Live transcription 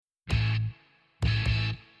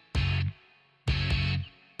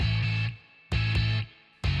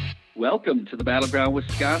Welcome to the Battleground,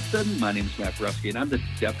 Wisconsin. My name is Matt Brusky, and I'm the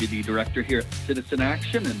Deputy Director here at Citizen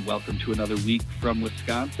Action, and welcome to another week from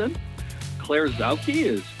Wisconsin. Claire Zauke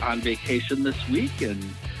is on vacation this week, and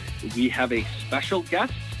we have a special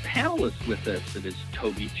guest panelist with us. It is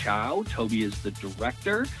Toby Chow. Toby is the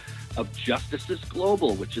Director of Justices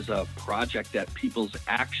Global, which is a project at People's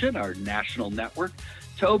Action, our national network.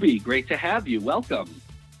 Toby, great to have you. Welcome.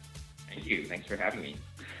 Thank you. Thanks for having me.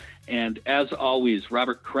 And as always,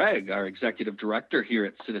 Robert Craig, our Executive Director here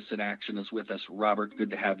at Citizen Action, is with us. Robert,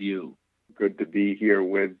 good to have you. Good to be here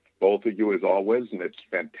with both of you as always, and it's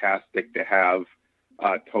fantastic to have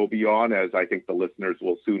Toby on, as I think the listeners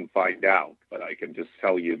will soon find out. But I can just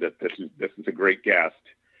tell you that this is a great guest.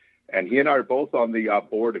 And he and I are both on the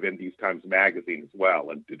board of Indies Times Magazine as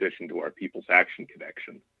well, in addition to our People's Action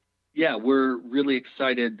connection. Yeah, we're really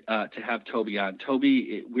excited to have Toby on.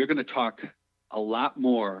 Toby, we're going to talk a lot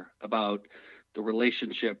more about the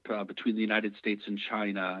relationship between the United States and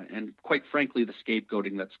China, and quite frankly, the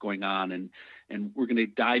scapegoating that's going on. And we're going to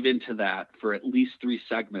dive into that for at least 3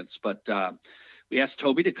 segments. But we asked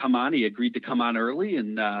Toby to come on. He agreed to come on early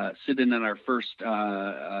and sit in on our first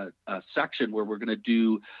section, where we're going to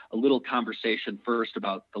do a little conversation first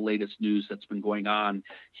about the latest news that's been going on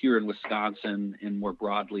here in Wisconsin and more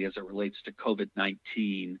broadly as it relates to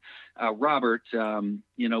COVID-19. Robert,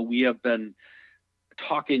 we have been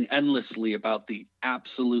talking endlessly about the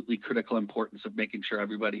absolutely critical importance of making sure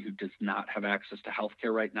everybody who does not have access to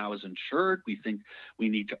healthcare right now is insured. We think we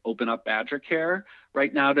need to open up Badger Care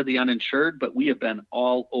right now to the uninsured, but we have been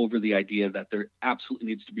all over the idea that there absolutely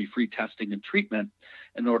needs to be free testing and treatment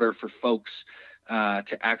in order for folks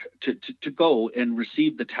to go and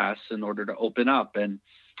receive the tests in order to open up. And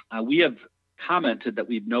we have commented that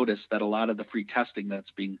we've noticed that a lot of the free testing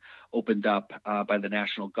that's being opened up by the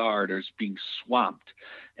National Guard is being swamped.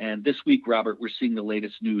 And this week, Robert, we're seeing the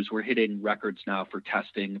latest news. We're hitting records now for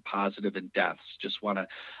testing positive and deaths. Just want to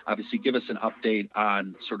obviously give us an update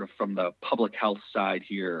on sort of from the public health side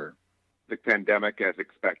here. The pandemic, as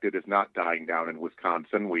expected, is not dying down in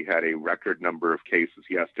Wisconsin. We had a record number of cases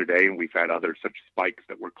yesterday, and we've had other such spikes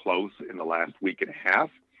that were close in the last week and a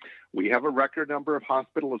half. We have a record number of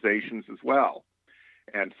hospitalizations as well.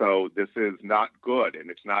 And so this is not good. And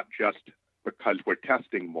it's not just because we're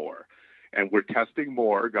testing more. And we're testing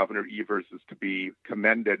more. Governor Evers is to be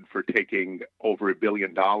commended for taking over $1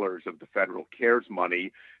 billion of the federal CARES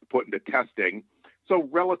money put into testing. So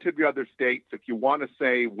relative to other states, if you want to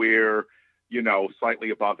say we're,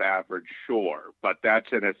 slightly above average, sure. But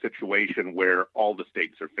that's in a situation where all the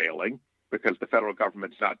states are failing, because the federal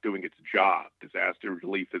government's not doing its job. Disaster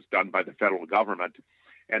relief is done by the federal government.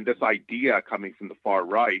 And this idea coming from the far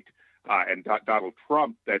right and Donald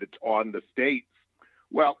Trump that it's on the states,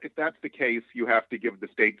 well, if that's the case, you have to give the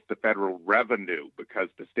states the federal revenue, because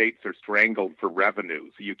the states are strangled for revenue.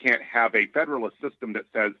 So you can't have a federalist system that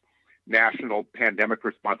says national pandemic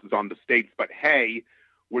response is on the states, but hey,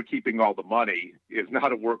 we're keeping all the money, is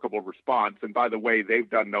not a workable response. And by the way, they've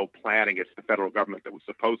done no planning. It's the federal government that was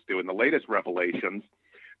supposed to. And the latest revelations,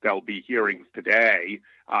 there'll be hearings today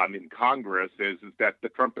in Congress, is that the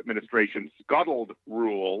Trump administration scuttled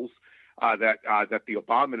rules that the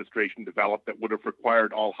Obama administration developed that would have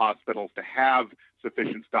required all hospitals to have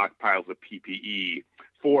sufficient stockpiles of PPE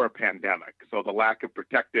for a pandemic. So the lack of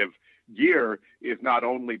protective gear is not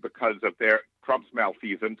only because of Trump's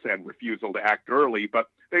malfeasance and refusal to act early, but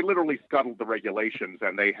they literally scuttled the regulations,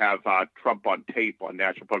 and they have Trump on tape on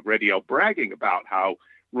National Public Radio bragging about how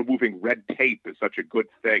removing red tape is such a good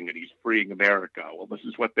thing and he's freeing America. Well, this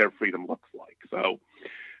is what their freedom looks like. So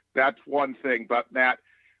that's one thing. But Matt,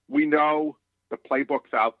 we know the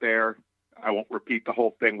playbook's out there. I won't repeat the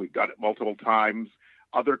whole thing. We've done it multiple times.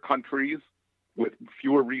 Other countries with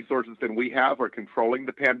fewer resources than we have are controlling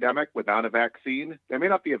the pandemic without a vaccine. There may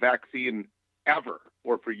not be a vaccine ever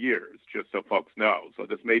or for years, just so folks know. So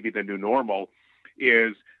this may be the new normal,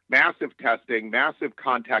 is massive testing, massive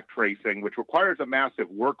contact tracing, which requires a massive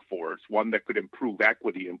workforce, one that could improve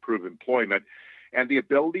equity, improve employment, and the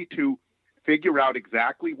ability to figure out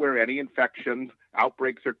exactly where any infections,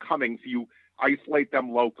 outbreaks are coming, so you isolate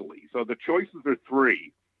them locally. So the choices are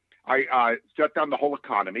 3. Shut down the whole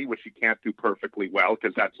economy, which you can't do perfectly well,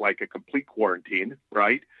 because that's like a complete quarantine,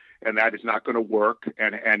 right? And that is not going to work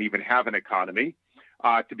and even have an economy.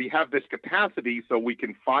 To have this capacity so we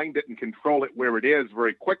can find it and control it where it is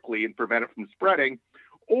very quickly and prevent it from spreading,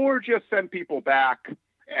 or just send people back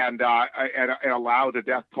and allow the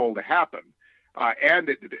death toll to happen and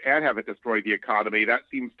have it destroy the economy. That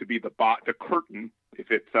seems to be the curtain,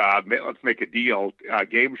 if it's let's make a deal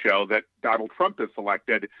game show that Donald Trump has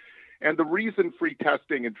selected. And the reason free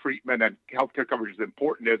testing and treatment and healthcare coverage is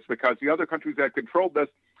important is because the other countries that have controlled this,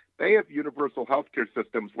 they have universal healthcare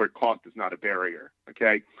systems where cost is not a barrier,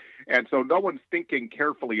 okay? And so no one's thinking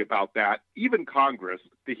carefully about that. Even Congress,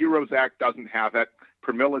 the HEROES Act doesn't have it.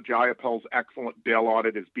 Pramila Jayapal's excellent bill on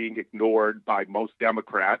it is being ignored by most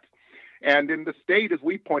Democrats. And in the state, as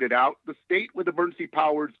we pointed out, the state with emergency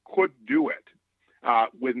powers could do it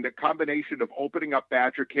with the combination of opening up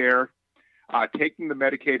Badger Care, taking the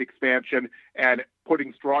Medicaid expansion, and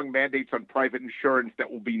putting strong mandates on private insurance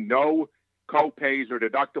that will be no co-pays or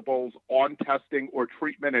deductibles on testing or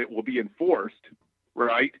treatment, and it will be enforced,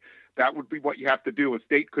 right? That would be what you have to do. A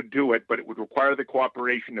state could do it, but it would require the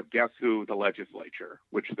cooperation of guess who? The legislature,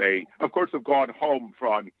 which they, of course, have gone home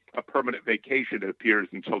from a permanent vacation, it appears,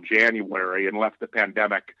 until January and left the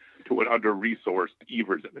pandemic to an under-resourced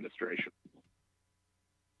Evers administration.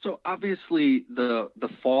 So obviously the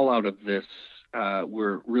fallout of this,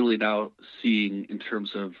 we're really now seeing in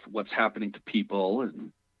terms of what's happening to people.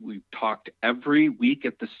 And we've talked every week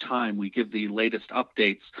at this time. We give the latest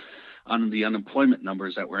updates on the unemployment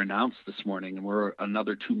numbers that were announced this morning. And we're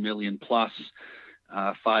another 2 million plus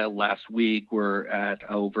filed last week. We're at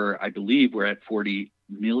I believe we're at 40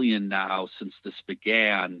 million now since this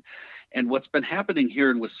began. And what's been happening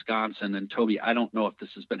here in Wisconsin, and Toby, I don't know if this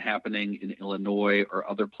has been happening in Illinois or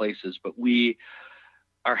other places, but we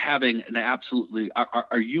are having an absolutely, our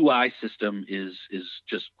UI system is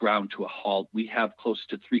just ground to a halt. We have close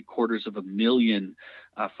to 750,000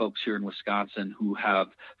 folks here in Wisconsin who have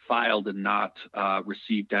filed and not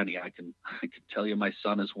received any. I can tell you my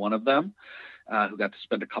son is one of them, who got to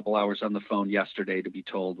spend a couple hours on the phone yesterday to be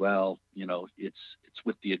told, well, you know, it's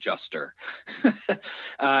with the adjuster.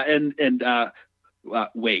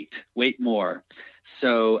 Wait more.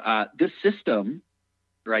 So this system,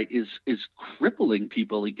 right, is crippling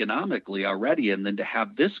people economically already. And then to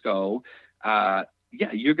have this go,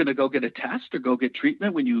 you're going to go get a test or go get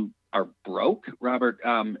treatment when you are broke, Robert,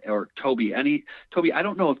 or Toby. Toby, I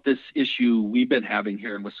don't know if this issue we've been having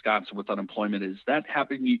here in Wisconsin with unemployment, is that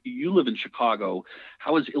happening? You live in Chicago.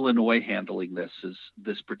 How is Illinois handling this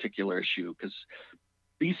particular issue? Because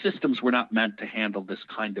these systems were not meant to handle this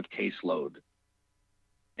kind of caseload.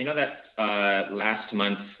 I know that last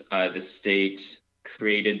month the state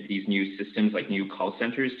created these new systems, like new call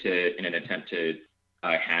centers, in an attempt to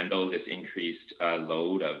handle this increased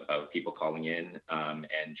load of people calling in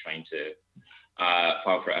and trying to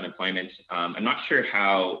file for unemployment. I'm not sure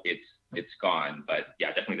how it's gone, but yeah,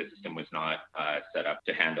 definitely the system was not set up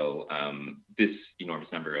to handle this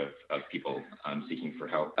enormous number of people seeking for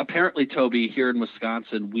help. Apparently, Toby, here in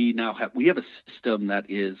Wisconsin, we have a system that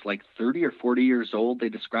is like 30 or 40 years old. They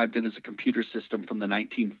described it as a computer system from the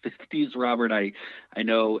 1950s. Robert, I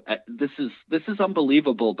know this is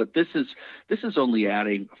unbelievable, but this is only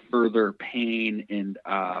adding further pain and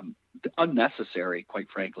unnecessary, quite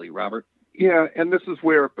frankly. Robert? Yeah, and this is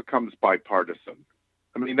where it becomes bipartisan.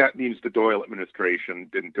 I mean, that means the Doyle administration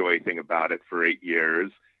didn't do anything about it for 8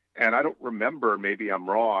 years. And I don't remember, maybe I'm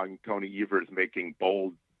wrong, Tony Evers making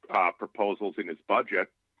bold proposals in his budget.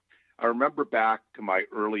 I remember back to my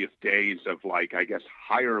earliest days of,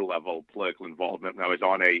 higher level political involvement when I was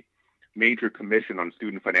on a major commission on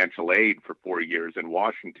student financial aid for 4 years in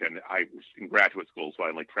Washington. I was in graduate school, so I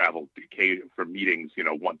only traveled for meetings,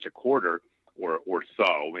 once a quarter or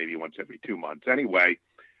so, maybe once every 2 months. Anyway,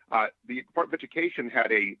 the Department of Education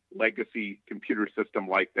had a legacy computer system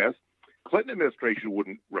like this. Clinton administration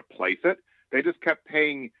wouldn't replace it. They just kept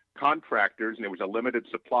paying contractors, and there was a limited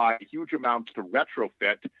supply, huge amounts to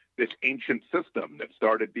retrofit this ancient system that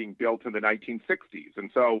started being built in the 1960s.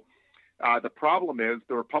 And so the problem is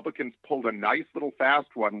the Republicans pulled a nice little fast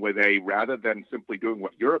one where they, rather than simply doing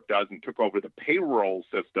what Europe does and took over the payroll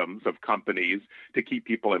systems of companies to keep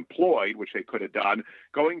people employed, which they could have done,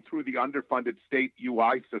 going through the underfunded state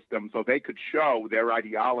UI system so they could show their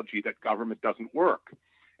ideology that government doesn't work.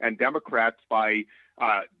 And Democrats, mainline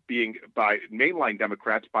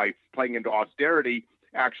Democrats, by playing into austerity,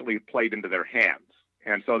 actually played into their hands.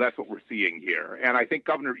 And so that's what we're seeing here. And I think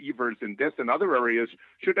Governor Evers in this and other areas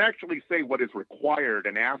should actually say what is required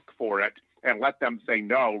and ask for it and let them say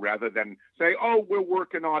no, rather than say, oh, we're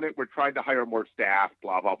working on it, we're trying to hire more staff,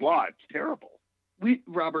 blah, blah, blah. It's terrible.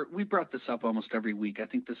 Robert, we brought this up almost every week. I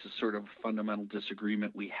think this is sort of a fundamental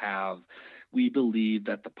disagreement we have. We believe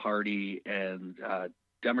that the party and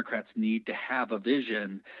Democrats need to have a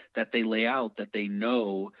vision that they lay out, that they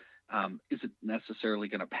know isn't necessarily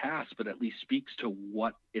going to pass, but at least speaks to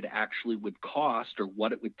what it actually would cost or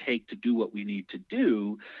what it would take to do what we need to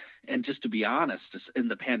do. And just to be honest, and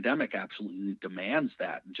the pandemic absolutely demands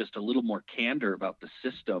that, and just a little more candor about the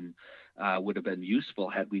system would have been useful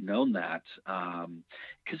had we known that,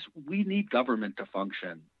 because we need government to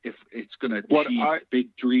function if it's going to achieve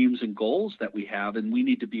big dreams and goals that we have, and we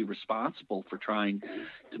need to be responsible for trying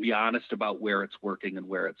to be honest about where it's working and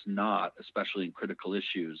where it's not, especially in critical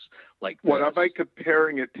issues like this. What I'm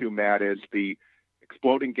comparing it to, Matt, is the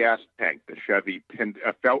exploding gas tank, the Chevy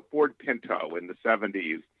Ford Pinto in the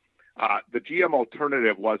 70s. The GM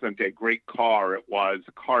alternative wasn't a great car. It was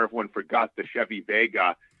a car everyone forgot, the Chevy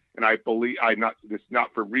Vega. And I believe, it's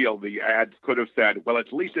not for real, the ads could have said, well,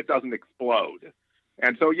 at least it doesn't explode.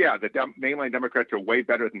 And so, yeah, the mainline Democrats are way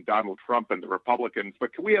better than Donald Trump and the Republicans.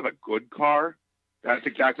 But can we have a good car? That's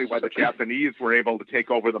exactly why the Japanese were able to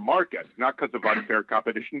take over the market, not because of unfair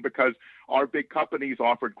competition, because our big companies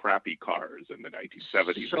offered crappy cars in the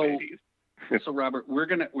 1970s and 80s. So, Robert, we're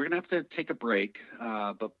gonna have to take a break,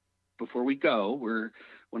 but before we go,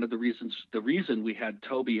 the reason we had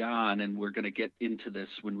Toby on, and we're going to get into this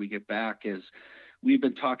when we get back, is we've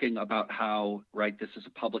been talking about how, right, this is a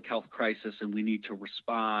public health crisis and we need to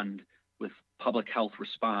respond with public health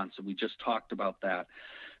response, and we just talked about that.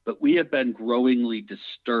 But we have been growingly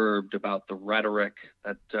disturbed about the rhetoric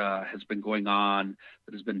that has been going on,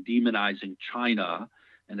 that has been demonizing China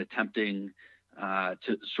and attempting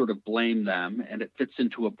to sort of blame them, and it fits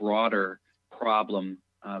into a broader problem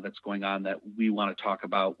that's going on that we want to talk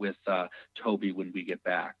about with Toby when we get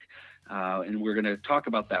back. And we're going to talk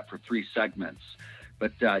about that for 3 segments.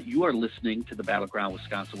 But you are listening to the Battleground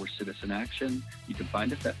Wisconsin, we're Citizen Action. You can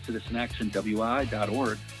find us at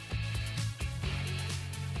citizenactionwi.org.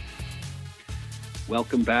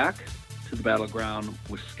 Welcome back to the Battleground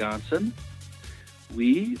Wisconsin.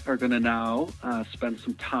 We are going to now spend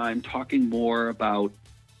some time talking more about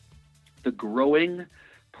the growing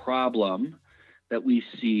problem that we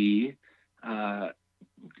see,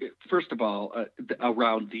 first of all,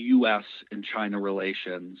 around the U.S. and China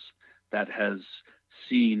relations that has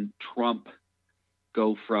seen Trump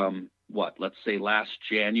go from, let's say last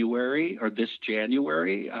January or this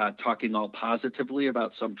January, talking all positively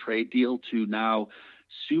about some trade deal, to now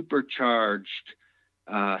supercharged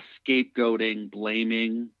scapegoating,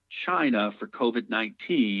 blaming China for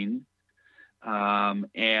COVID-19.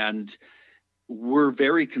 And we're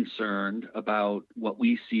very concerned about what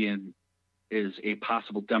we see is a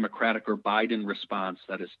possible Democratic or Biden response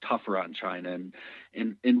that is tougher on China.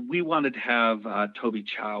 And we wanted to have Toby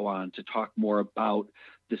Chow on to talk more about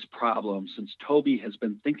this problem, since Toby has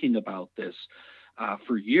been thinking about this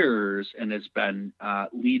for years and has been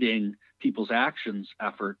leading People's Actions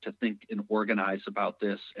effort to think and organize about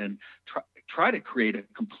this and try to create a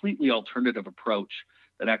completely alternative approach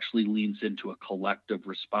that actually leans into a collective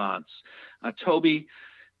response. Toby,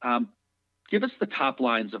 give us the top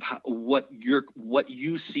lines of what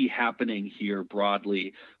you see happening here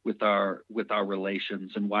broadly with our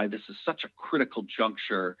relations, and why this is such a critical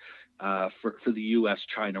juncture for the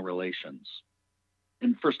U.S.-China relations.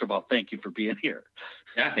 And first of all, thank you for being here.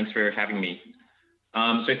 Yeah, thanks for having me. So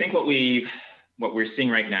I think what we're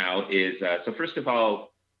seeing right now is so first of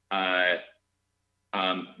all,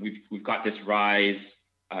 we've got this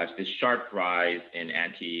sharp rise in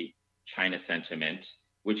anti-China sentiment,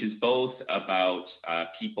 which is both about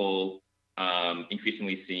people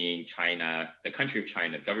increasingly seeing China, the country of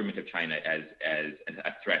China, the government of China, as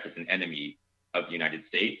a threat, as an enemy of the United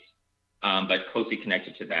States. But closely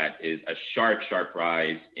connected to that is a sharp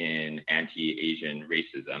rise in anti-Asian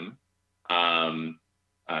racism.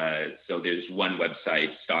 So there's one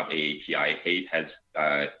website, Stop AAPI Hate, has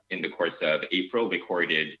in the course of April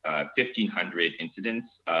recorded 1,500 incidents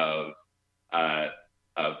of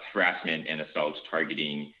harassment and assault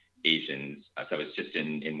targeting Asians. So it's just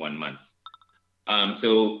in 1 month.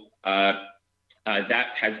 So that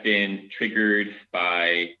has been triggered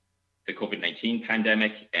by the COVID-19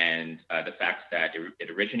 pandemic and the fact that it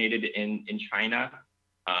originated in China,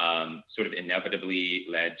 sort of inevitably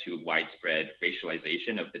led to widespread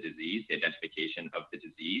racialization of the disease, the identification of the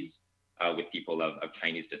disease with people of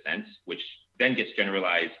Chinese descent, which then gets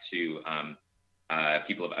generalized to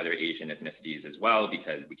people of other Asian ethnicities as well,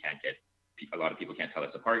 because a lot of people can't tell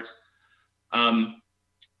us apart.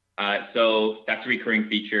 So that's a recurring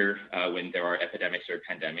feature when there are epidemics or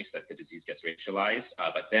pandemics, that the disease gets racialized.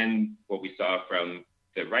 But then what we saw from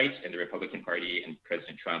the right and the Republican Party and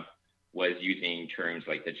President Trump was using terms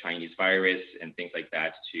like the Chinese virus and things like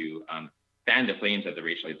that to fan the flames of the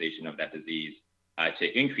racialization of that disease,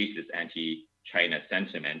 to increase this anti-China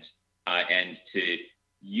sentiment, and to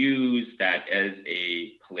use that as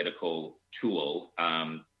a political tool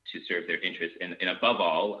to serve their interests, and above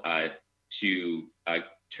all, to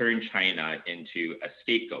turn China into a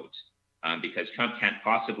scapegoat, because Trump can't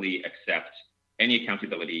possibly accept any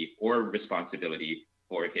accountability or responsibility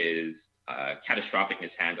for his catastrophic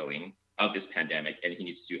mishandling of this pandemic, and he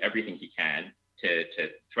needs to do everything he can to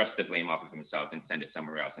thrust the blame off of himself and send it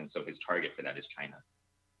somewhere else. And so his target for that is China.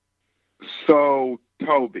 So,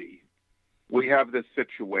 Toby, we have this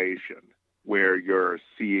situation where you're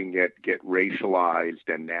seeing it get racialized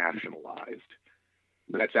and nationalized.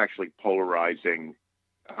 That's actually polarizing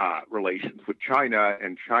relations with China,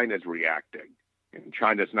 and China's reacting. And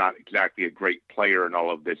China's not exactly a great player in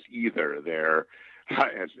all of this either. They're,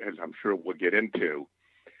 as I'm sure we'll get into.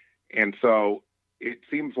 And so it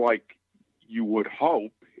seems like you would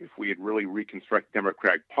hope, if we had really reconstructed the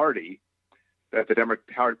Democratic Party, that the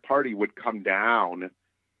Democratic Party would come down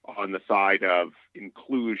on the side of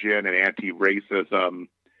inclusion and anti-racism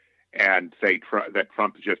and say that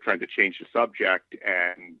Trump is just trying to change the subject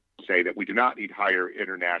and say that we do not need higher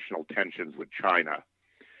international tensions with China.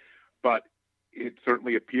 But it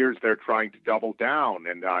certainly appears they're trying to double down.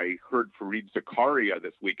 And I heard Fareed Zakaria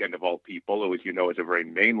this weekend, of all people, who, as you know, is a very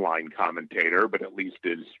mainline commentator, but at least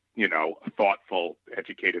is, a thoughtful,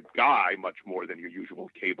 educated guy, much more than your usual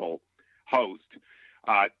cable host,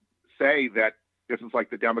 say that this is like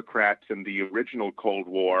the Democrats in the original Cold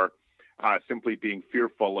War, simply being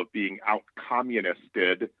fearful of being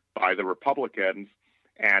out-communisted by the Republicans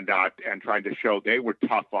and trying to show they were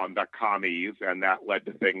tough on the commies, and that led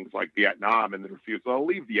to things like Vietnam and the refusal to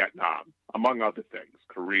leave Vietnam, among other things.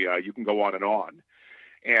 Korea, you can go on,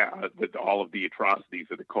 and with all of the atrocities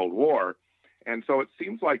of the Cold War. And so it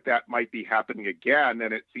seems like that might be happening again,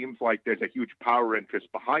 and it seems like there's a huge power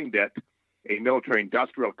interest behind it, a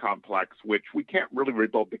military-industrial complex, which we can't really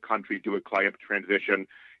rebuild the country, do a climate transition,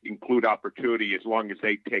 include opportunity as long as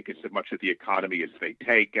they take as much of the economy as they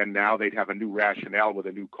take. And now they'd have a new rationale with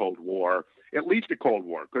a new Cold War, at least a Cold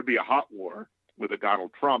War. Could be a hot war with a Donald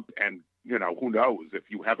Trump. And, who knows? If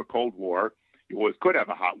you have a Cold War, you always could have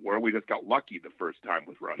a hot war. We just got lucky the first time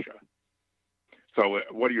with Russia. So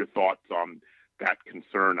what are your thoughts on that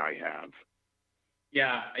concern I have?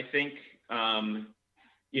 Yeah, I think,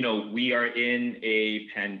 we are in a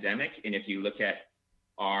pandemic. And if you look at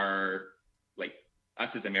us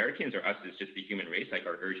as Americans, or us as just the human race, like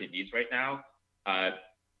our urgent needs right now,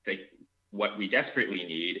 what we desperately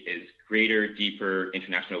need is greater, deeper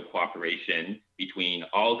international cooperation between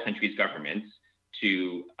all countries' governments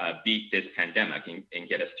to beat this pandemic and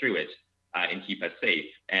get us through it and keep us safe.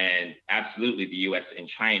 And absolutely, the US and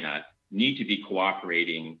China need to be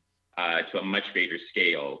cooperating to a much greater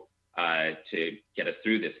scale to get us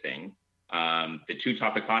through this thing. The two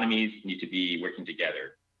top economies need to be working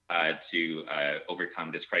together to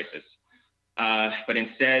overcome this crisis. But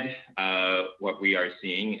instead, what we are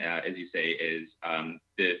seeing, as you say, is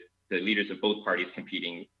the leaders of both parties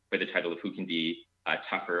competing for the title of who can be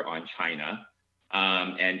tougher on China.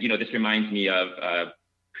 And this reminds me of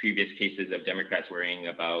previous cases of Democrats worrying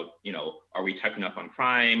about, are we tough enough on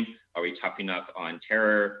crime? Are we tough enough on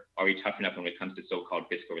terror? Are we tough enough when it comes to so-called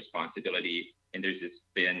fiscal responsibility? And there's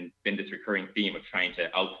been this recurring theme of trying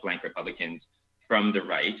to outflank Republicans from the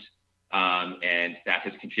right, and that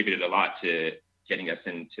has contributed a lot to getting us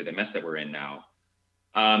into the mess that we're in now.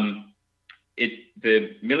 The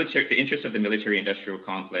interests of the military-industrial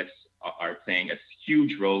complex are playing a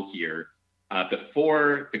huge role here.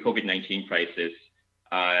 Before the COVID-19 crisis,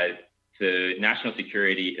 the national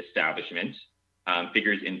security establishment,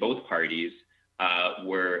 figures in both parties,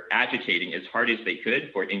 were agitating as hard as they could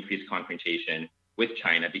for increased confrontation with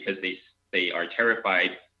China because they are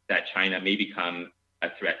terrified that China may become a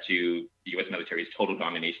threat to the U.S. military's total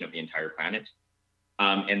domination of the entire planet.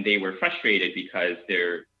 And they were frustrated because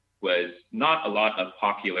there was not a lot of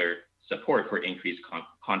popular support for increased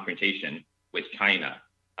confrontation with China.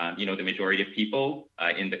 The majority of people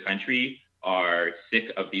in the country are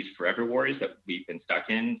sick of these forever wars that we've been stuck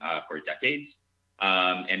in for decades,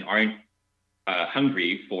 and aren't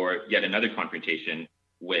hungry for yet another confrontation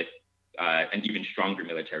with an even stronger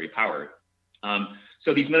military power.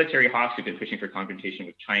 So these military hawks who've been pushing for confrontation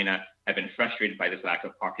with China have been frustrated by this lack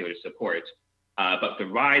of popular support. But the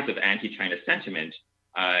rise of anti-China sentiment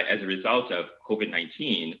as a result of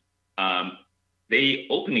COVID-19, they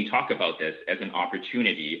openly talk about this as an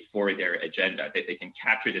opportunity for their agenda, that they can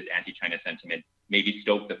capture this anti-China sentiment, maybe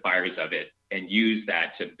stoke the fires of it, and use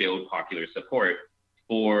that to build popular support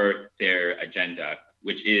for their agenda,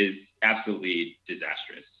 which is absolutely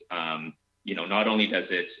disastrous. Not only does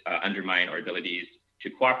it undermine our abilities to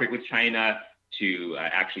cooperate with China to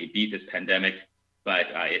actually beat this pandemic, but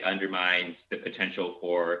it undermines the potential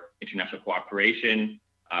for international cooperation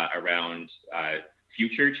around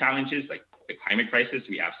future challenges like the climate crisis.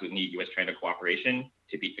 We absolutely need U.S.-China cooperation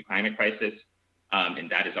to beat the climate crisis. and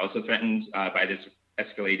that is also threatened by this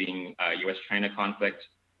escalating U.S.-China conflict.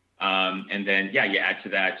 And then, you add to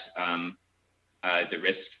that the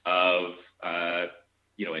risk of a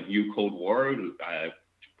new Cold War,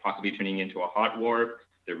 possibly turning into a hot war,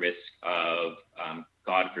 the risk of,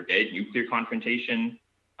 God forbid, nuclear confrontation.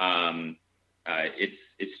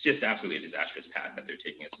 It's just absolutely a disastrous path that they're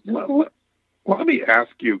taking us. Well, let me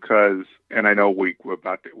ask you, and I know we're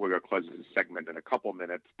going to close this segment in a couple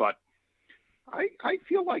minutes, but I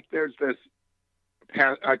feel like there's this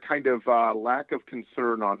a kind of lack of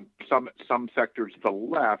concern on some sectors of the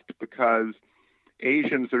left, because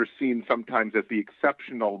Asians are seen sometimes as the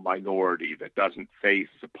exceptional minority that doesn't face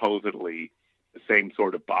supposedly the same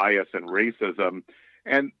sort of bias and racism.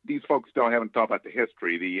 And these folks haven't thought about the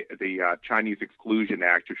history. The Chinese Exclusion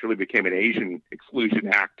Act, which really became an Asian Exclusion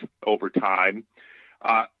Act over time.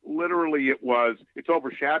 Literally, it's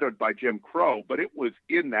overshadowed by Jim Crow, but it was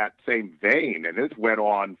in that same vein, and this went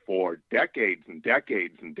on for decades and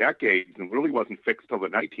decades and decades, and really wasn't fixed till the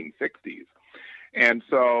 1960s. And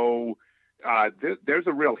so there's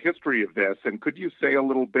a real history of this. And could you say a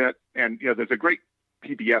little bit? And there's a great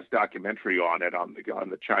PBS documentary on it, on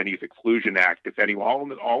the Chinese Exclusion Act. If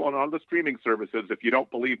anyone, all on the streaming services. If you don't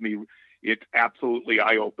believe me, it's absolutely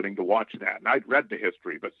eye-opening to watch that. And I'd read the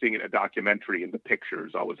history, but seeing it in a documentary and the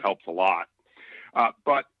pictures always helps a lot.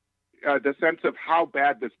 But the sense of how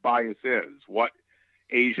bad this bias is, what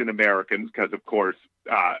Asian Americans, because of course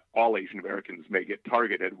all Asian Americans may get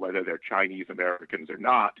targeted, whether they're Chinese Americans or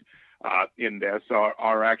not, in this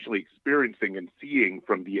are actually experiencing and seeing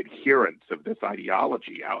from the adherents of this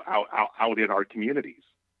ideology out in our communities.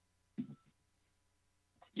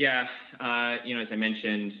 Yeah, as I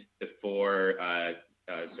mentioned before,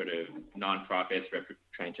 sort of nonprofits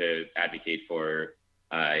trying to advocate for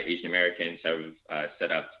Asian Americans have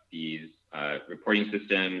set up these reporting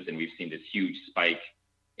systems, and we've seen this huge spike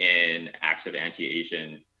in acts of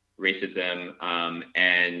anti-Asian racism,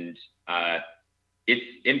 and I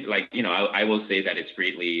will say that it's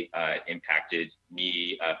greatly impacted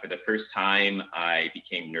me. For the first time, I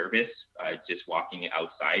became nervous just walking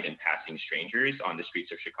outside and passing strangers on the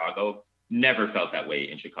streets of Chicago. Never felt that way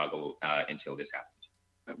in Chicago until this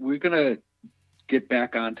happened. We're going to get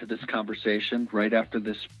back onto this conversation right after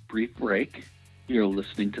this brief break. You're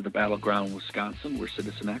listening to the Battleground Wisconsin. We're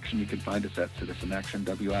Citizen Action. You can find us at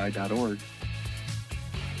citizenactionwi.org.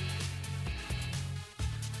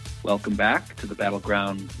 Welcome back to the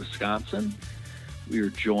Battleground Wisconsin. We are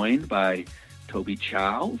joined by Toby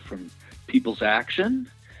Chow from People's Action.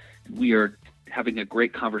 We are having a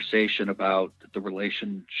great conversation about the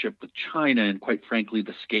relationship with China and, quite frankly,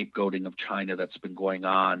 the scapegoating of China that's been going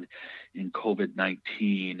on in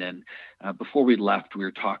COVID-19. And before we left, we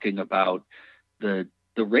were talking about the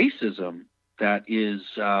racism that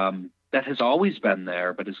has always been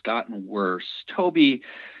there, but has gotten worse. Toby,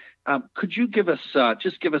 could you give us a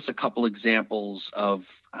couple examples of,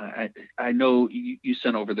 I know you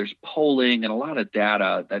sent over, there's polling and a lot of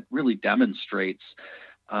data that really demonstrates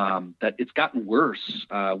that it's gotten worse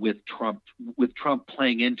with Trump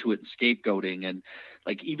playing into it and scapegoating, and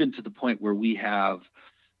like even to the point where we have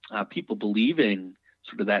people believing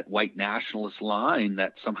sort of that white nationalist line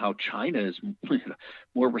that somehow China is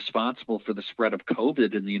more responsible for the spread of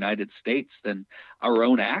COVID in the United States than our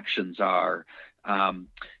own actions are.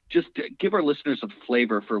 Just give our listeners a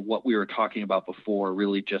flavor for what we were talking about before,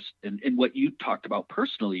 really just and what you talked about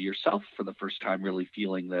personally yourself for the first time, really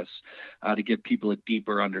feeling this, to give people a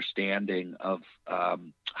deeper understanding of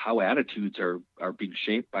how attitudes are being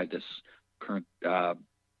shaped by this current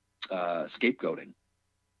scapegoating.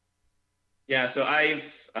 Yeah, so I've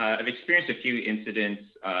experienced a few incidents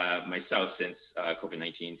myself since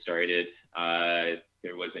COVID-19 started.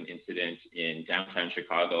 There was an incident in downtown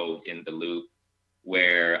Chicago in the Loop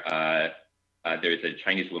where there's a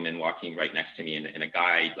Chinese woman walking right next to me, and a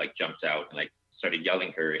guy jumped out and started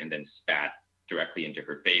yelling her and then spat directly into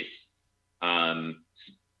her face.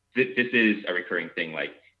 This is a recurring thing,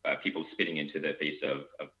 people spitting into the face of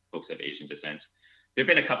folks of Asian descent. There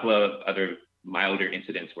have been a couple of other milder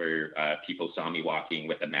incidents where people saw me walking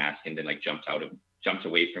with a mask and then jumped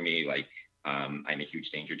away from me I'm a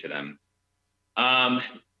huge danger to them.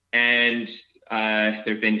 And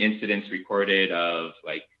there have been incidents recorded of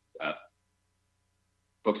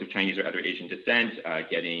folks of Chinese or other Asian descent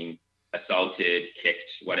getting assaulted,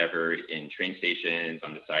 kicked, whatever, in train stations,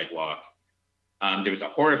 on the sidewalk. There was a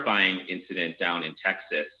horrifying incident down in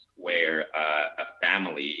Texas where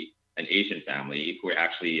an Asian family who were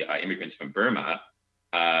actually immigrants from Burma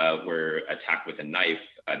were attacked with a knife.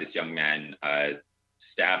 This young man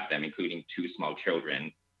stabbed them, including two small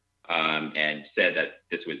children, and said that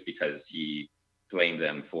this was because he blame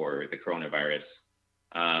them for the coronavirus.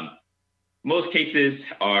 Most cases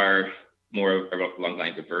are more along the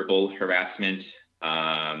lines of verbal harassment,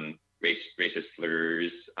 racist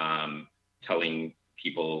slurs, telling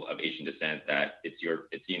people of Asian descent that it's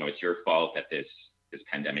your fault that this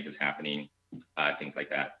pandemic is happening, things like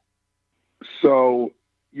that. So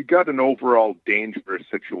you got an overall dangerous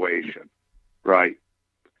situation, right?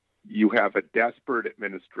 You have a desperate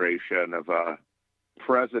administration of a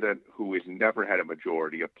president who has never had a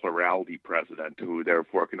majority, a plurality president who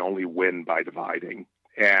therefore can only win by dividing,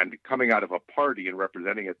 and coming out of a party and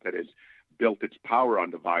representing it that has built its power on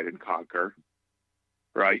divide and conquer,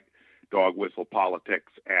 right? Dog whistle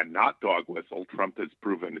politics and not dog whistle. Trump has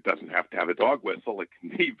proven it doesn't have to have a dog whistle. It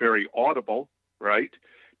can be very audible, right?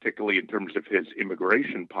 Particularly in terms of his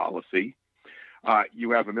immigration policy.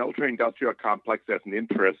 You have a military-industrial complex that has an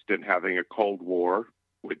interest in having a Cold War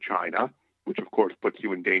with China, which of course puts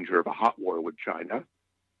you in danger of a hot war with China.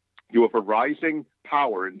 You have a rising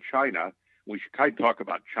power in China. We should kind of talk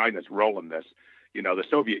about China's role in this. You know, the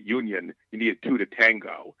Soviet Union, you needed two to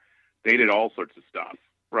tango. They did all sorts of stuff,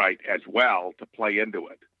 right, as well to play into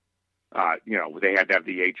it. They had to have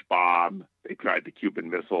the H-bomb. They tried the Cuban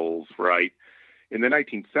missiles, right? In the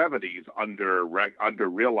 1970s,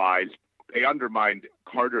 realized they undermined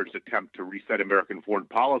Carter's attempt to reset American foreign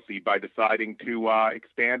policy by deciding to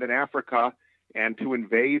expand in Africa and to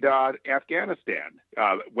invade Afghanistan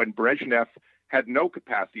when Brezhnev had no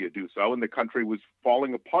capacity to do so, and the country was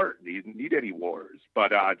falling apart. He didn't need any wars,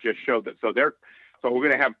 but just showed that. So we're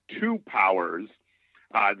going to have two powers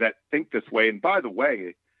that think this way. And by the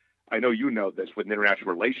way, I know you know this with an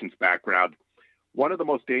international relations background. One of the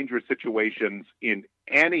most dangerous situations in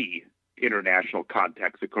any international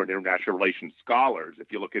context, according to international relations scholars,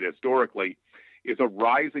 if you look at it historically, is a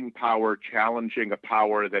rising power challenging a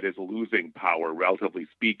power that is losing power, relatively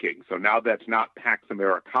speaking. So now that's not Pax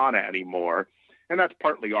Americana anymore, and that's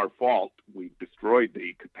partly our fault. We destroyed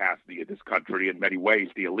the capacity of this country in many ways.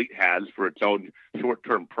 The elite has for its own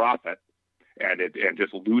short-term profit and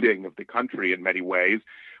just looting of the country in many ways.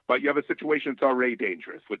 But you have a situation that's already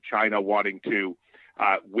dangerous with China wanting to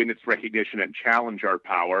win its recognition and challenge our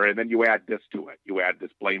power. And then you add this to it. You add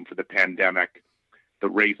this blame for the pandemic, the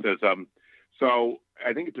racism. So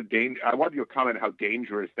I think it's a danger. I want you to comment how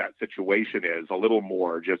dangerous that situation is a little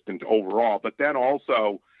more just in overall. But then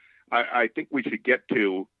also, I think we should get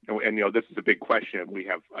to, and this is a big question. We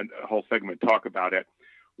have a whole segment to talk about it.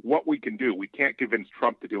 What we can do. We can't convince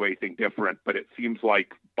Trump to do anything different, but it seems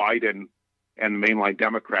like Biden and mainline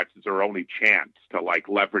Democrats is our only chance to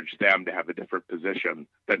leverage them to have a different position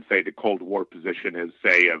than say the Cold War position is,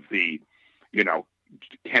 say, of the,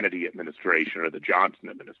 Kennedy administration or the Johnson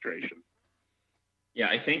administration. Yeah,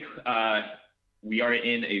 I think we are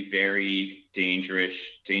in a very dangerous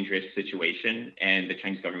situation, and the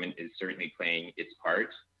Chinese government is certainly playing its part.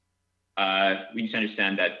 We need to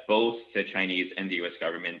understand that both the Chinese and the U.S.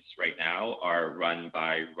 governments right now are run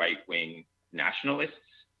by right-wing nationalists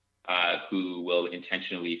who will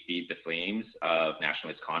intentionally feed the flames of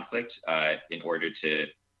nationalist conflict in order to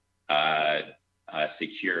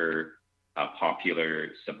secure popular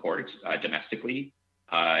support domestically.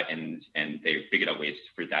 And they've figured out ways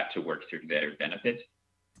for that to work through their benefit.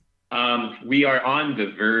 We are on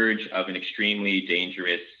the verge of an extremely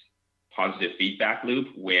dangerous positive feedback loop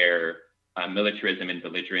where militarism and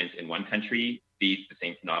belligerence in one country feeds the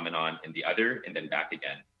same phenomenon in the other and then back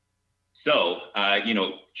again. So,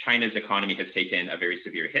 China's economy has taken a very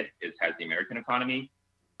severe hit, as has the American economy.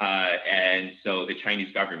 And so the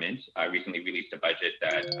Chinese government recently released a budget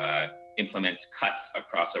that implements cuts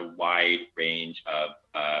across a wide range of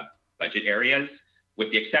budget areas,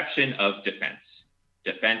 with the exception of defense.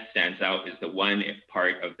 Defense stands out as the one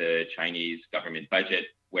part of the Chinese government budget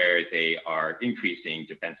where they are increasing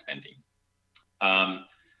defense spending.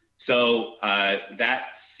 So that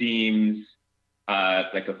seems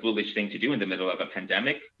like a foolish thing to do in the middle of a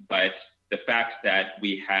pandemic, but the fact that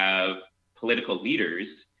we have political leaders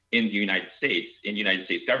in the United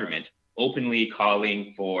States government, openly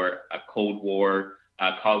calling for a Cold War,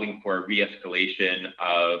 calling for a re-escalation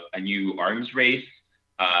of a new arms race,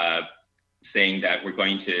 saying that we're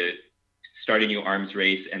going to start a new arms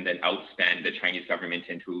race and then outspend the Chinese government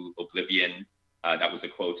into oblivion. That was a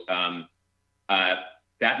quote.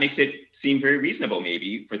 That makes it seem very reasonable,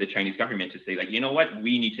 maybe, for the Chinese government to say, you know what,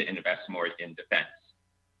 we need to invest more in defense.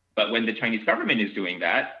 But when the Chinese government is doing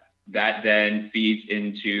that, that then feeds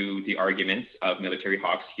into the arguments of military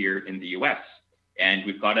hawks here in the U.S. And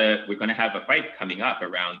we're going to have a fight coming up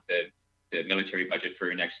around the military budget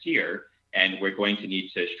for next year, and we're going to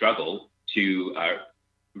need to struggle to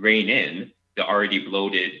rein in the already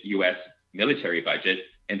bloated U.S. military budget.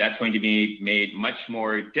 And that's going to be made much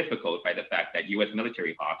more difficult by the fact that US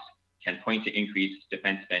military hawks can point to increased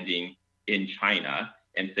defense spending in China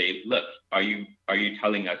and say, look, are you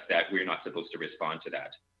telling us that we're not supposed to respond to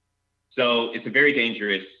that? So it's a very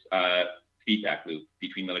dangerous feedback loop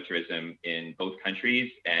between militarism in both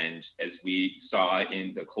countries. And as we saw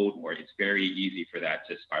in the Cold War, it's very easy for that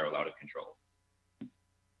to spiral out of control.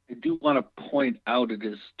 I do want to point out, it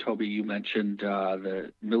is, Toby, you mentioned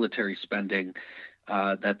the military spending,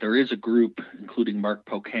 that there is a group, including Mark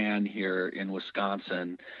Pocan here in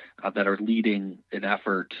Wisconsin, that are leading an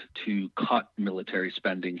effort to cut military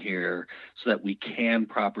spending here so that we can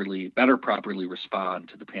better properly respond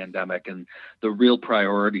to the pandemic and the real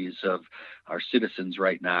priorities of our citizens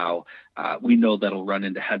right now. We know that'll run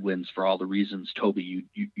into headwinds for all the reasons, Toby,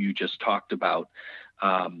 you just talked about.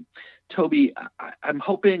 Toby, I'm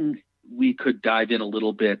hoping we could dive in a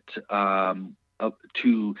little bit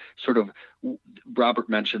to sort of, Robert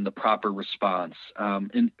mentioned the proper response.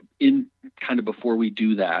 And in kind of before we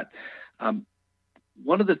do that,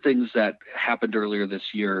 one of the things that happened earlier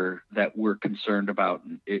this year that we're concerned about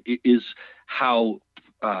is how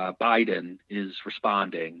Biden is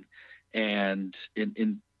responding. And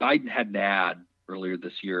Biden had an ad earlier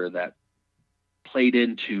this year that played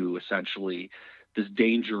into essentially this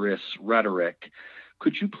dangerous rhetoric.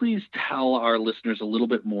 Could you please tell our listeners a little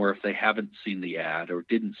bit more, if they haven't seen the ad or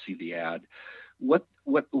didn't see the ad, what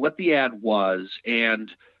the ad was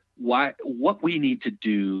and what we need to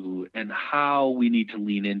do and how we need to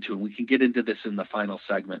lean into? And we can get into this in the final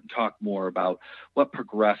segment and talk more about what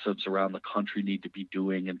progressives around the country need to be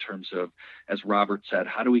doing in terms of, as Robert said,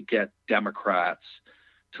 how do we get Democrats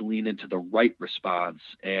to lean into the right response,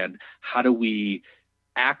 and how do we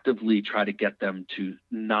actively try to get them to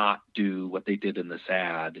not do what they did in this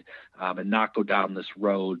ad, and not go down this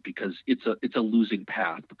road, because it's a losing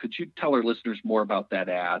path. But could you tell our listeners more about that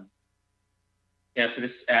ad? Yeah, so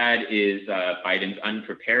this ad is Biden's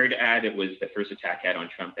unprepared ad. It was the first attack ad on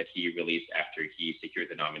Trump that he released after he secured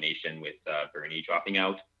the nomination with Bernie dropping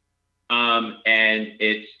out. And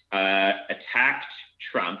it attacked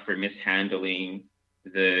Trump for mishandling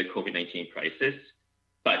the COVID-19 crisis.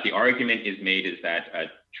 But the argument is made is that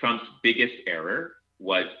Trump's biggest error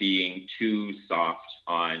was being too soft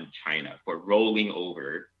on China, for rolling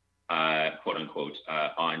over, quote unquote,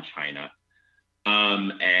 on China.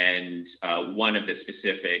 And one of the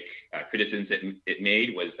specific criticisms it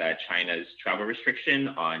made was that China's travel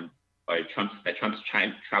restriction Trump's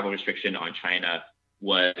travel restriction on China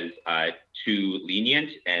was too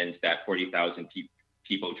lenient, and that 40,000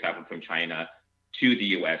 people traveled from China to the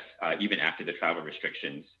U.S. Even after the travel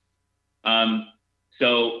restrictions.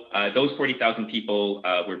 So those 40,000 people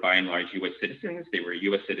were by and large U.S. citizens. They were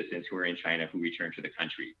U.S. citizens who were in China who returned to the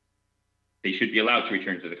country. They should be allowed to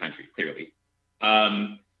return to the country, clearly.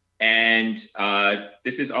 And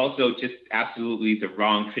this is also just absolutely the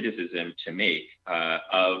wrong criticism to make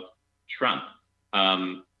of Trump.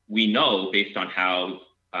 We know, based on how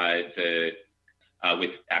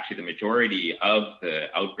with actually the majority of the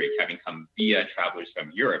outbreak having come via travelers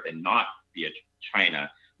from Europe and not via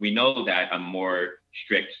China, we know that a more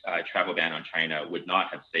strict travel ban on China would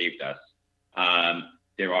not have saved us.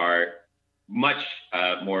 There are much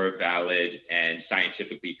more valid and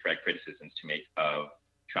scientifically correct criticisms to make of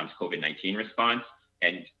Trump's COVID-19 response,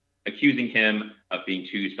 and accusing him of being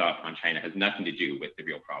too soft on China has nothing to do with the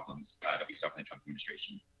real problems that we saw in the Trump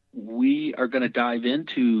administration. We are going to dive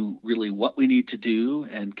into really what we need to do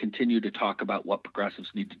and continue to talk about what progressives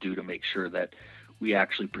need to do to make sure that we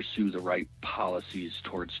actually pursue the right policies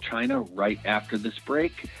towards China right after this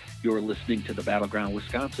break. You're listening to The Battleground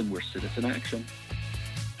Wisconsin. We're Citizen Action.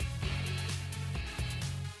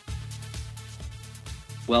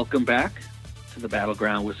 Welcome back to The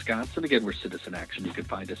Battleground Wisconsin. Again, we're Citizen Action. You can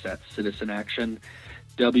find us at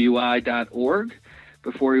citizenactionwi.org.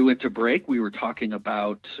 Before we went to break, we were talking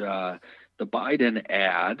about the Biden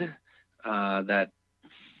ad that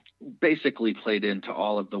basically played into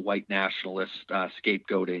all of the white nationalist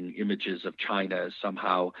scapegoating images of China as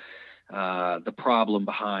somehow the problem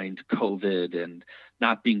behind COVID and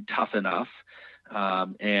not being tough enough.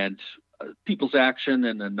 And People's Action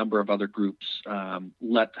and a number of other groups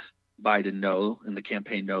let Biden know, and the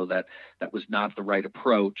campaign know, that that was not the right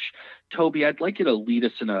approach. Toby, I'd like you to lead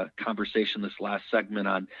us in a conversation this last segment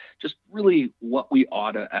on just really what we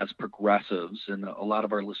ought to, as progressives, and a lot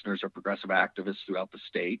of our listeners are progressive activists throughout the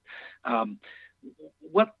state,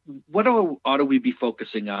 what ought we be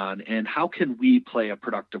focusing on, and how can we play a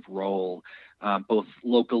productive role both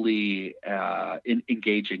locally in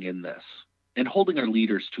engaging in this and holding our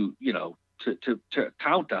leaders to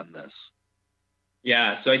account on this?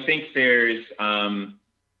 Yeah, so I think there's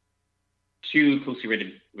two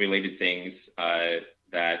closely related things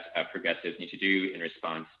that progressives need to do in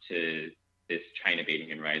response to this China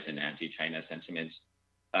baiting and rise in anti-China sentiment.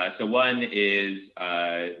 So one is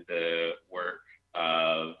the work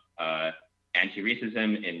of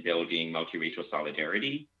anti-racism in building multiracial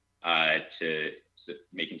solidarity to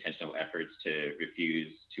make intentional efforts to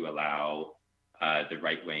refuse to allow the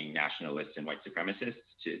right-wing nationalists and white supremacists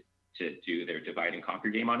to do their divide and conquer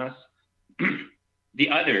game on us. The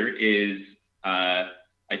other is, I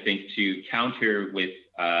think, to counter with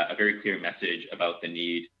a very clear message about the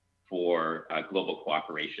need for global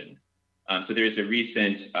cooperation. So there's a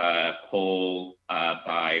recent poll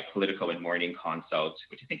by Politico and Morning Consult,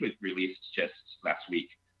 which I think was released just last week,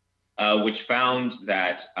 which found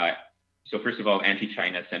that, so first of all,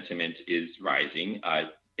 anti-China sentiment is rising.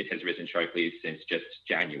 It has risen sharply since just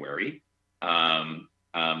January.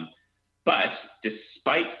 But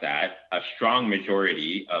despite that, a strong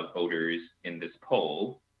majority of voters in this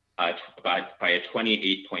poll, by a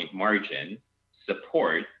 28-point margin,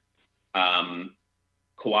 support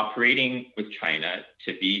cooperating with China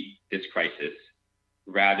to beat this crisis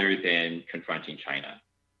rather than confronting China.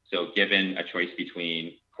 So given a choice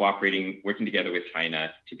between working together with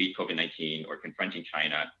China to beat COVID-19 or confronting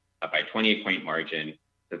China, by a 28-point margin,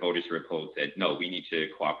 the voters who were polled said, no, we need to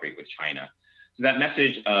cooperate with China. So that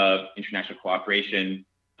message of international cooperation,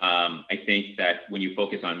 I think that when you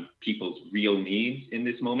focus on people's real needs in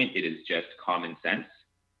this moment, it is just common sense.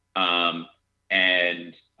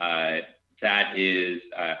 And that is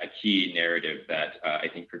a key narrative that I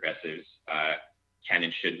think progressives can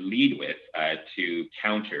and should lead with to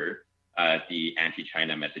counter the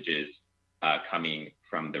anti-China messages coming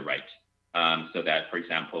from the right. So that, for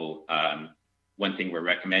example, one thing we're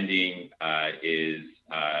recommending is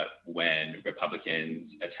when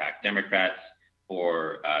Republicans attack Democrats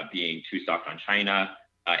for being too soft on China.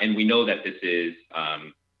 And we know that this is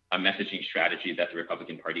a messaging strategy that the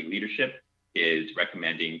Republican Party leadership is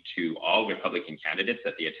recommending to all Republican candidates,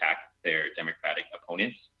 that they attack their Democratic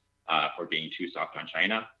opponents for being too soft on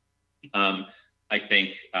China. I think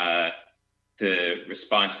the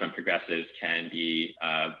response from progressives can be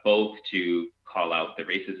both to call out the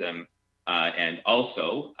racism and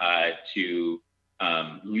also to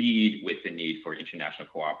lead with the need for international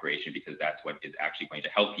cooperation, because that's what is actually going to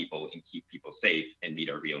help people and keep people safe and meet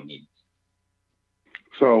our real needs.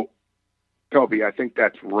 So, Toby, I think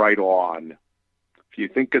that's right on. If you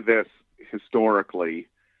think of this historically,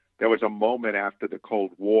 there was a moment after the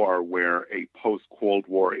Cold War where a post-Cold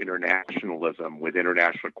War internationalism with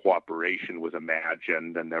international cooperation was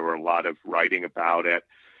imagined, and there were a lot of writing about it,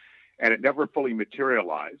 and it never fully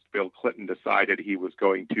materialized. Bill Clinton decided he was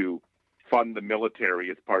going to fund the military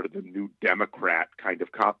as part of the New Democrat kind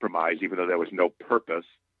of compromise, even though there was no purpose.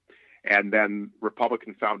 And then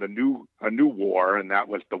Republicans found a new war, and that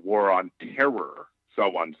was the war on terror,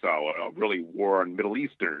 really war on Middle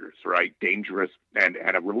Easterners, right? Dangerous, and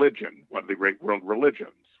a religion, one of the great world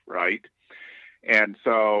religions, right? And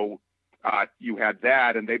so you had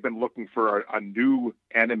that, and they've been looking for a new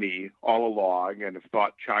enemy all along and have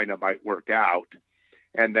thought China might work out.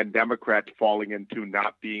 And then Democrats falling into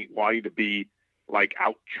wanting to be like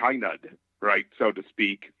out-China'd, right, so to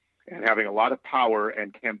speak, and having a lot of power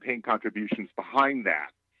and campaign contributions behind that.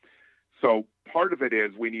 So part of it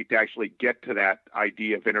is we need to actually get to that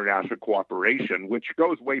idea of international cooperation, which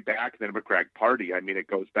goes way back in the Democratic Party. I mean, it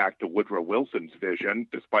goes back to Woodrow Wilson's vision.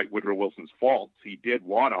 Despite Woodrow Wilson's faults, he did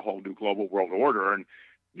want a whole new global world order and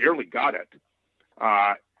nearly got it.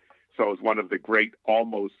 So it was one of the great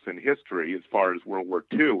almosts in history as far as World War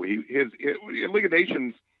II. League of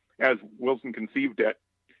Nations, as Wilson conceived it,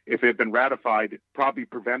 if it had been ratified, probably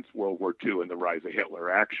prevents World War II and the rise of Hitler,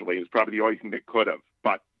 actually. It's probably the only thing that could have.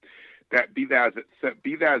 But be that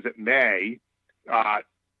as it may,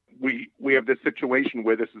 we have this situation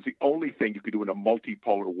where this is the only thing you could do in a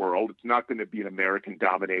multipolar world. It's not going to be an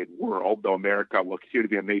American-dominated world, though America will continue to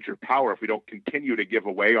be a major power. If we don't continue to give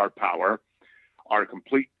away our power, our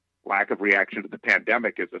complete lack of reaction to the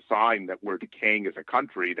pandemic is a sign that we're decaying as a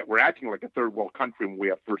country, that we're acting like a third world country when we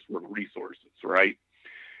have first world resources, right?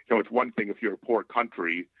 It's one thing if you're a poor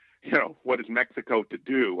country, what is Mexico to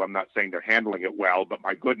do? I'm not saying they're handling it well, but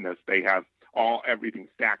my goodness, they have everything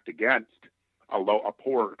stacked against a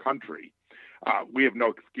poorer country. We have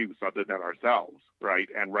no excuse other than ourselves, right?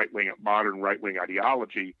 And modern right-wing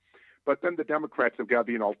ideology. But then the Democrats have got to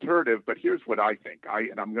be an alternative. But here's what I think.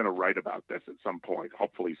 And I'm going to write about this at some point,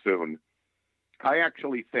 hopefully soon. I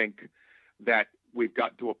actually think that we've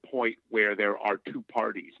got to a point where there are two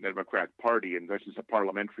parties in the Democratic Party, and this is a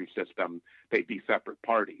parliamentary system. They'd be separate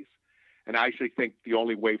parties. And I actually think the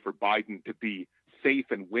only way for Biden to be safe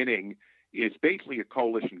and winning is basically a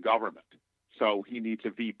coalition government. So he needs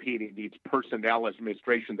a VP and he needs personnel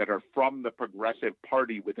administration that are from the Progressive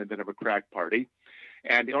Party within the Democratic Party.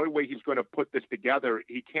 And the only way he's going to put this together,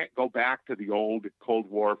 he can't go back to the old Cold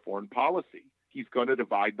War foreign policy. He's going to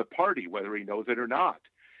divide the party, whether he knows it or not.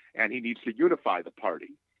 And he needs to unify the party.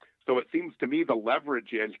 So it seems to me the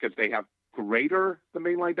leverage is, because they have the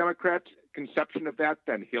mainline Democrats' conception of that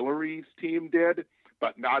than Hillary's team did,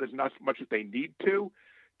 but not as much as they need to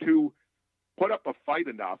put up a fight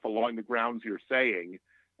enough along the grounds you're saying.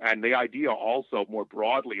 And the idea also more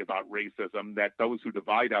broadly about racism, that those who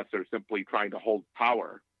divide us are simply trying to hold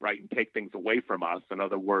power, right, and take things away from us. In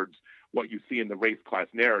other words, what you see in the race class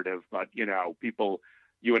narrative. But, people,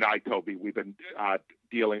 you and I, Toby, we've been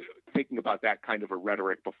thinking about that kind of a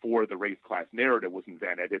rhetoric before the race class narrative was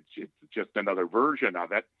invented. It's just another version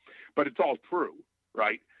of it, but it's all true,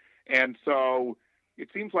 right? And so it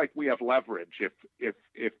seems like we have leverage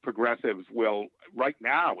if progressives will, right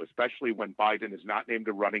now, especially when Biden is not named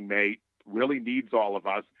a running mate, really needs all of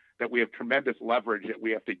us, that we have tremendous leverage that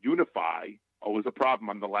we have to unify, always a problem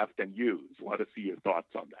on the left, and use. Let us see your thoughts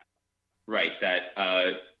on that. Right,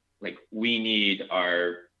 that we need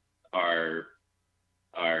our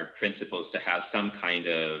principals to have some kind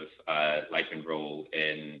of life and role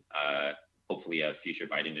in hopefully a future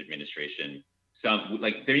Biden administration.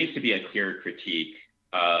 There needs to be a clear critique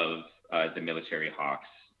of the military hawks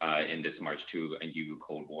in this march to a new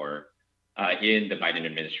Cold War in the Biden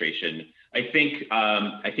administration. I think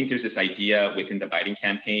there's this idea within the Biden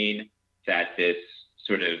campaign that this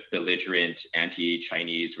sort of belligerent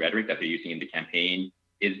anti-Chinese rhetoric that they're using in the campaign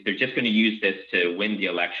is they're just going to use this to win the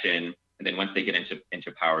election. And then once they get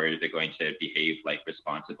into power, they're going to behave like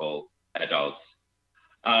responsible adults.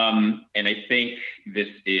 And I think this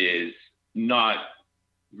is not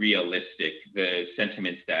realistic. The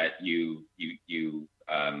sentiments that you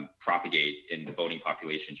propagate in the voting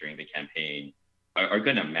population during the campaign are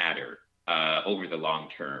going to matter over the long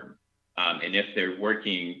term. And if they're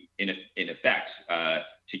working in effect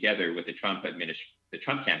together with the Trump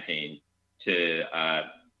campaign to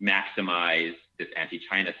maximize this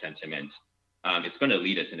anti-China sentiment, it's going to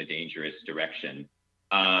lead us in a dangerous direction.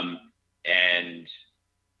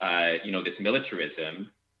 This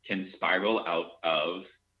militarism can spiral out of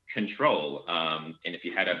control. And if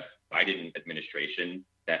you had a Biden administration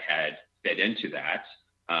that had fed into that,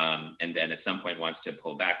 and then at some point wants to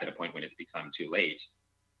pull back at a point when it's become too late,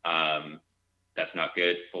 that's not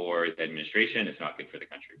good for the administration. It's not good for the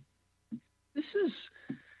country. This is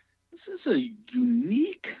a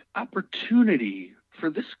unique opportunity for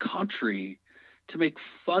this country to make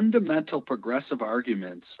fundamental progressive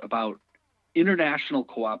arguments about international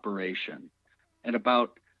cooperation and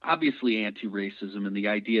about obviously anti-racism and the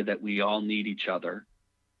idea that we all need each other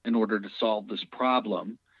in order to solve this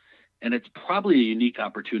problem. And it's probably a unique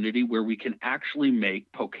opportunity where we can actually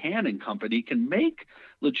Pocan and company can make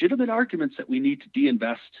legitimate arguments that we need to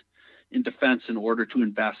de-invest in defense in order to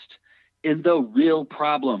invest in the real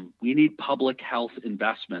problem. We need public health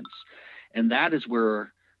investments. And that is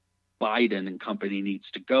where Biden and company needs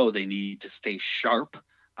to go. They need to stay sharp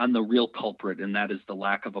on the real culprit, and that is the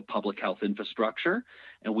lack of a public health infrastructure.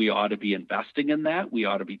 And we ought to be investing in that. We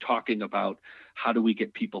ought to be talking about how do we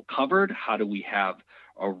get people covered? How do we have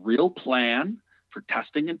a real plan for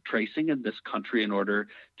testing and tracing in this country in order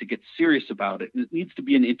to get serious about it? And it needs to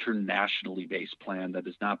be an internationally based plan that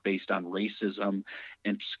is not based on racism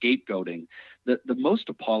and scapegoating. The most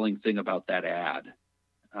appalling thing about that ad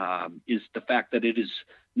is the fact that it is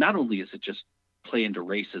not only is it just play into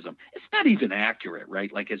racism, it's not even accurate,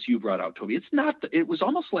 right? Like, as you brought out, Toby, it was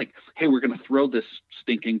almost like, hey, we're going to throw this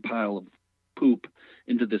stinking pile of poop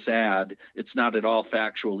into this ad. It's not at all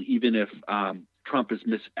factual, even if Trump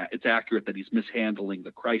it's accurate that he's mishandling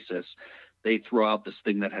the crisis. They throw out this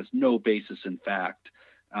thing that has no basis in fact,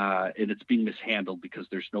 and it's being mishandled because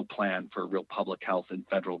there's no plan for a real public health and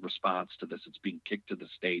federal response to this. It's being kicked to the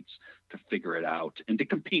states to figure it out and to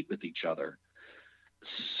compete with each other.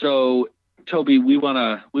 So, Toby, we want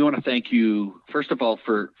to thank you first of all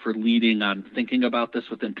for leading on thinking about this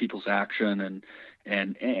within People's Action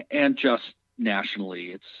and just nationally.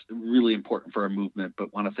 It's really important for our movement,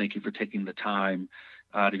 but want to thank you for taking the time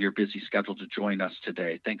out of your busy schedule to join us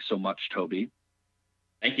today. Thanks so much, Toby.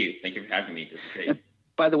 Thank you. Thank you for having me. This is great. And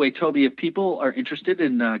by the way, Toby, if people are interested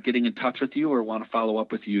in getting in touch with you or want to follow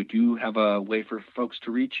up with you, do you have a way for folks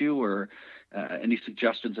to reach you, or any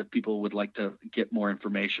suggestions if people would like to get more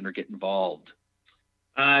information or get involved?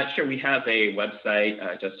 Sure. We have a website,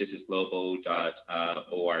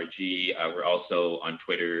 justicesglobal.org. We're also on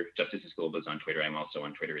Twitter. Justice is Global is on Twitter. I'm also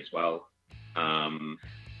on Twitter as well.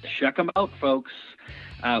 Check them out, folks.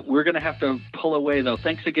 We're going to have to pull away, though.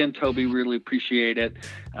 Thanks again, Toby. Really appreciate it.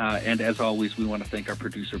 And as always, we want to thank our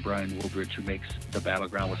producer, Brian Woolbridge, who makes the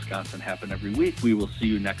Battleground Wisconsin happen every week. We will see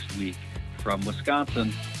you next week from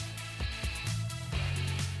Wisconsin.